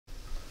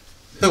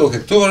Hello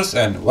Hacktubers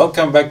and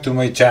welcome back to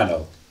my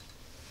channel.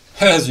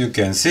 As you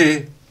can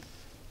see,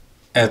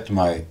 at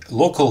my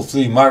local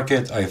flea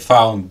market I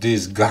found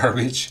this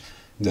garbage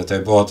that I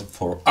bought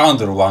for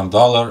under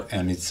 $1,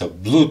 and it's a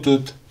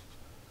Bluetooth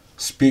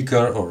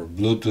speaker or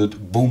Bluetooth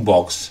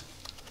boombox,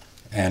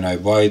 and I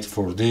buy it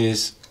for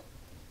these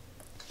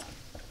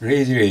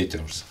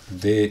radiators.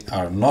 They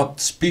are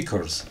not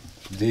speakers,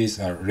 these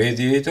are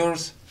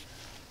radiators,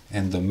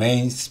 and the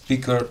main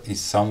speaker is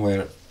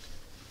somewhere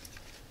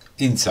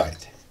inside.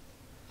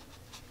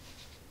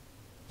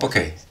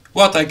 Okay,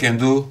 what I can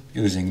do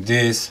using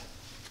this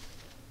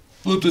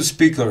Bluetooth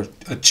speaker,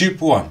 a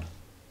cheap one,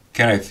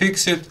 can I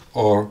fix it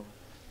or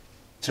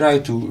try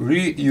to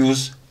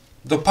reuse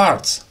the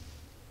parts?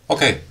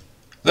 Okay,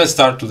 let's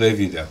start today's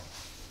video.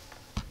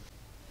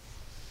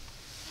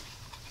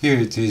 Here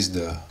it is,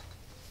 the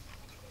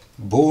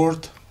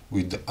board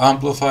with the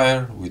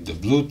amplifier, with the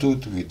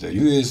Bluetooth, with the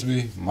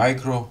USB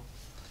micro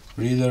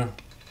reader,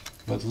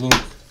 but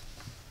look,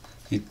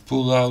 it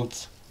pulled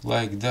out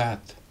like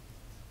that,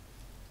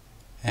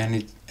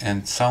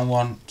 and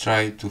someone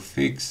tried to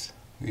fix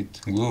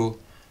with glue.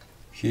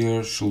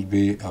 Here should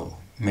be a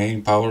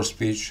main power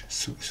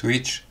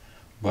switch,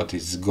 but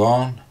it's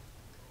gone,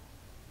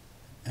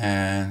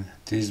 and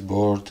this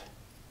board,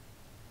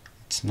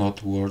 it's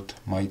not worth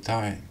my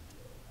time.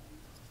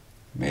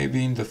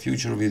 Maybe in the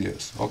future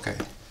videos. Okay.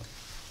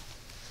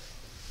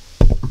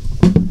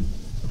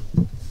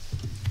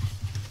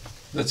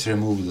 Let's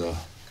remove the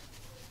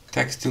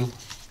textile.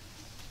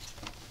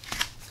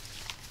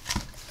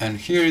 And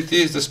here it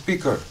is, the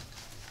speaker,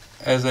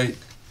 as I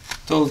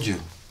told you.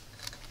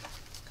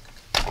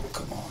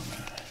 Come on,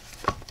 man.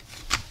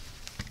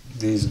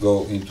 These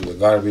go into the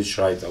garbage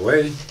right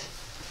away.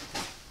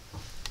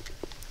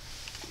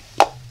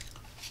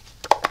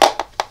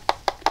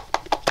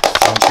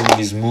 Something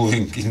is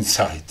moving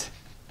inside.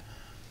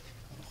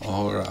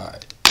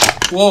 Alright.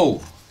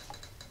 Whoa!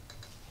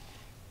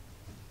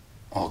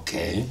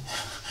 Okay.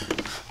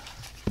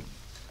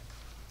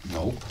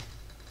 Nope.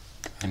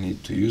 I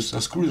need to use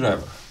a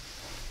screwdriver.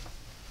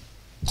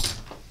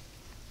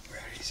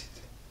 Where is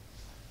it?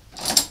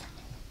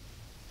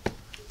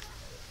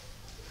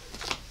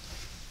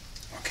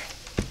 Okay.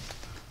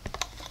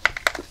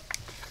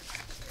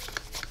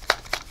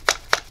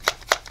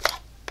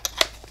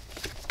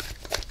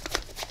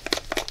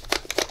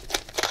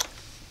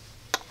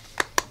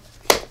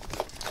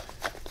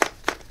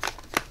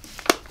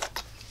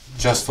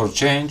 Just for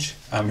change,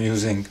 I'm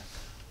using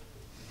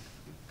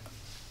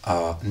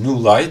a new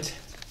light.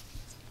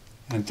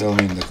 And tell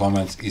me in the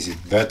comments, is it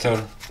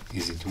better?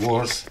 Is it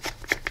worse?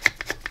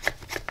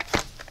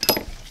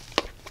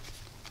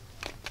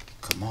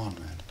 Come on,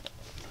 man.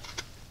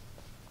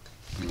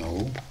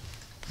 No.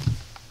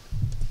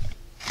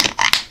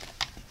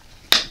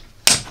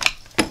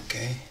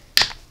 Okay.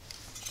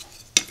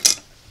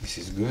 This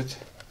is good.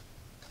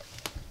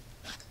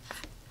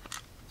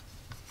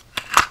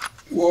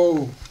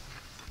 Whoa!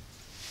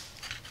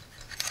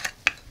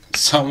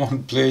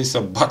 Someone placed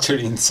a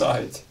battery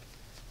inside.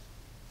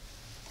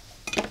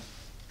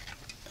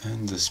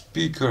 And the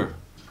speaker,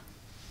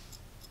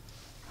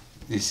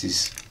 this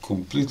is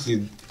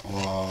completely,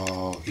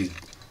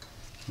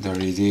 the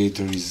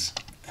radiator is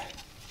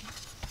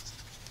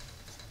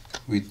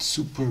with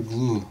super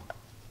glue.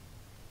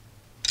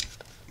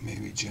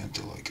 Maybe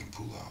gentle I can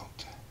pull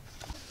out.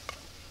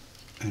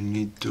 I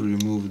need to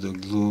remove the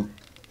glue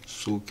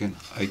so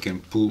I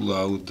can pull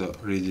out the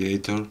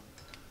radiator,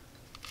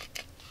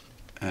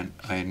 and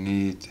I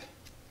need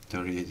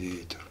the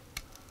radiator.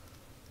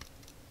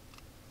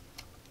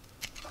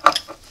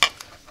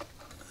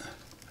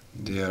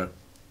 They are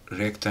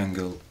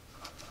rectangle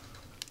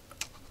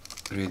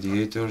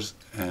radiators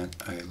and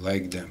I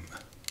like them.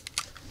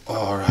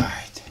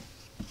 Alright.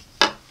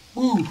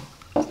 Woo!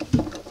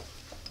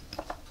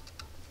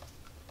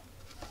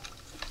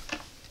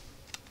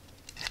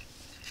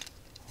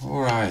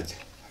 Alright,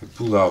 I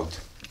pull out.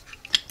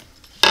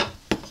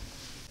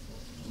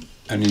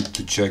 I need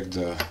to check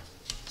the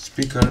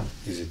speaker.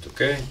 Is it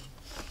okay?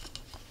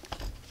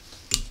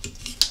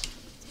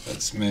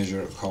 Let's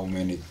measure how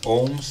many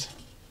ohms.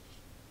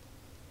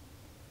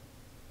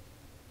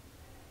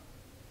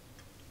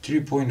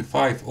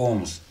 3.5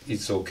 ohms,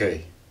 it's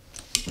okay.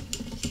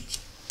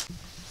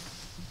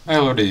 I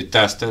already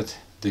tested.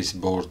 This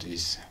board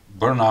is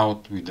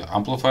burnout with the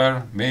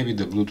amplifier. Maybe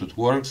the Bluetooth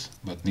works,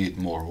 but need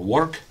more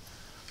work.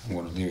 I'm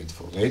gonna leave it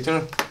for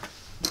later.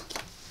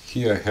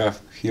 Here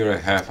I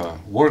have a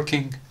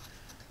working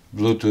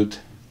Bluetooth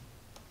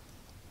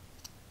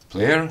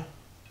player.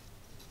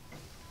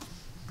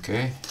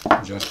 Okay,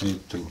 just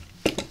need to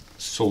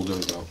solder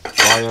the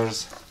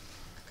wires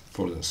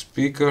for the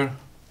speaker.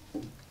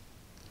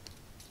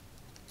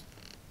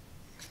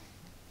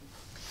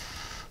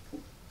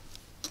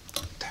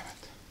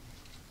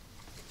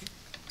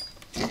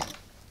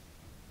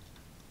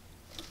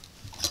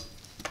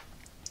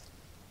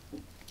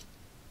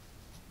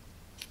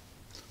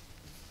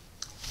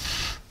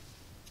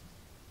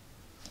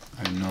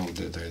 I know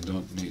that I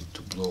don't need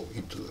to blow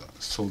into the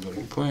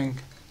soldering point.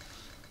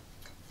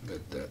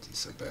 but that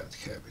is a bad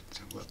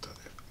habit.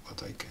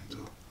 What I can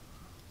do?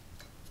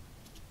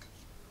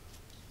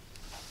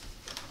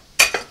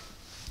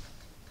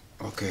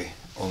 Okay,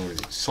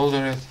 already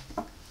soldered it.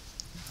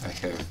 I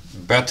have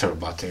better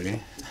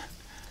battery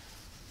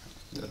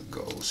that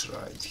goes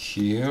right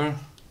here.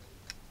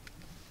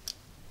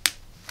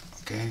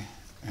 Okay,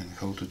 and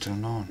how to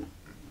turn on?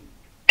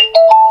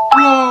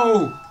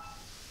 Whoa!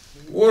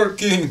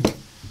 Working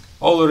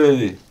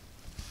already.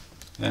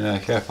 And I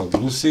have a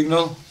blue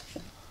signal,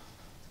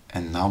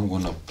 and now I'm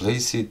gonna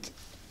place it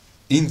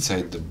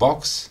inside the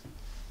box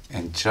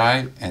and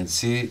try and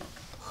see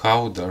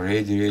how the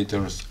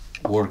radiators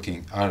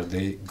working. Are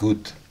they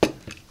good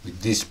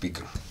with this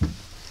speaker?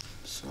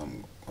 So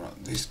I'm gonna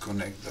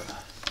disconnect the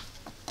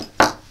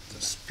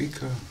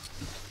speaker,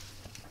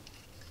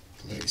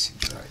 place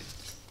it right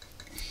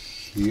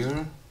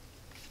here,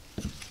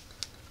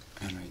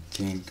 and I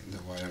think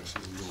the wires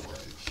will go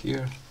right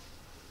here.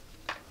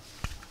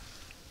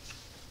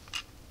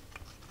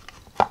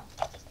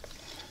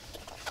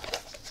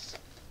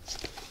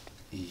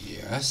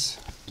 Yes,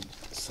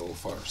 so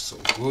far so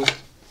good.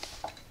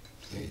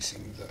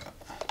 Placing the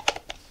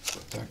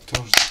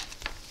protectors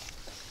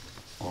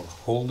or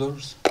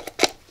holders.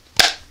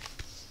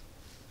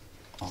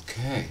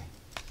 Okay.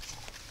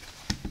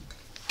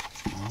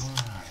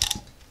 Alright.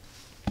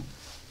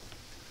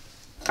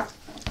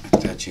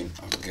 Attaching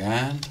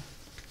again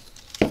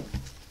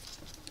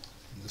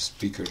the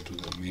speaker to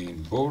the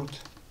main board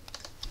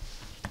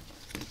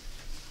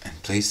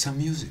and play some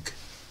music.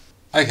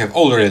 I have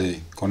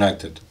already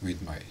connected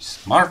with my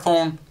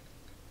smartphone.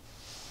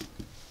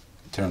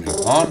 Turn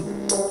it on.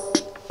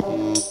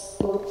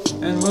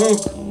 And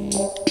look!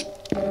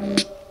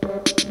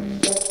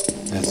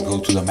 Let's go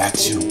to the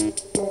maximum.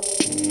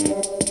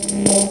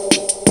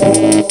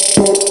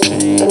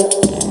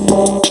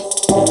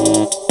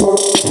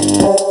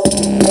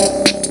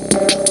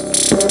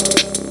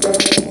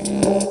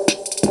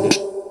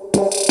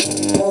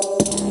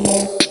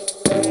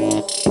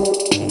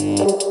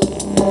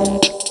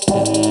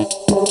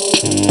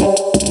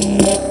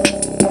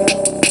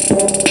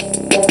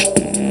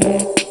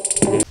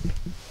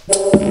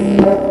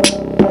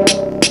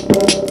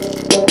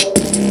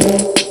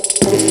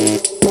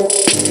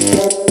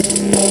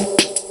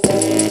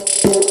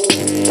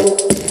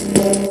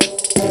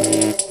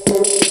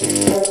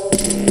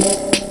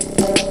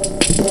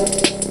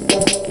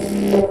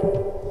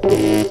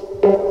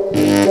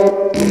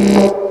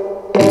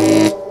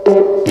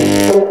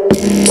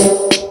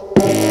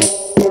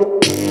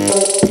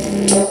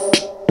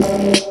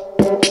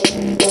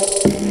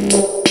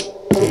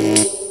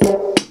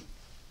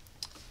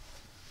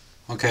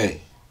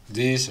 Okay,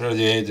 these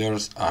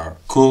radiators are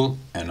cool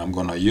and I'm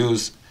gonna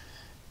use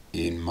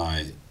in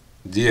my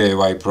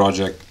DIY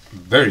project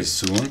very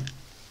soon.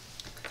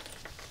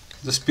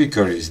 The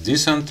speaker is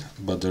decent,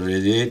 but the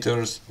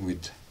radiators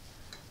with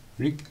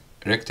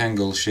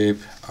rectangle shape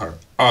are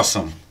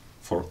awesome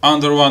for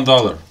under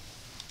 $1.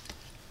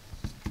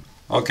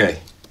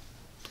 Okay,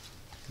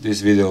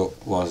 this video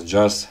was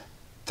just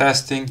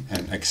testing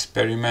and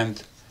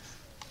experiment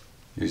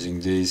using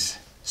this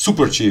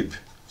super cheap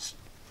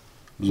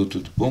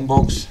Bluetooth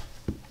boombox.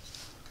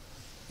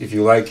 If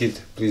you like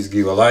it, please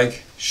give a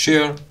like,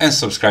 share and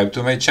subscribe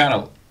to my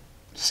channel.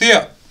 See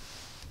ya!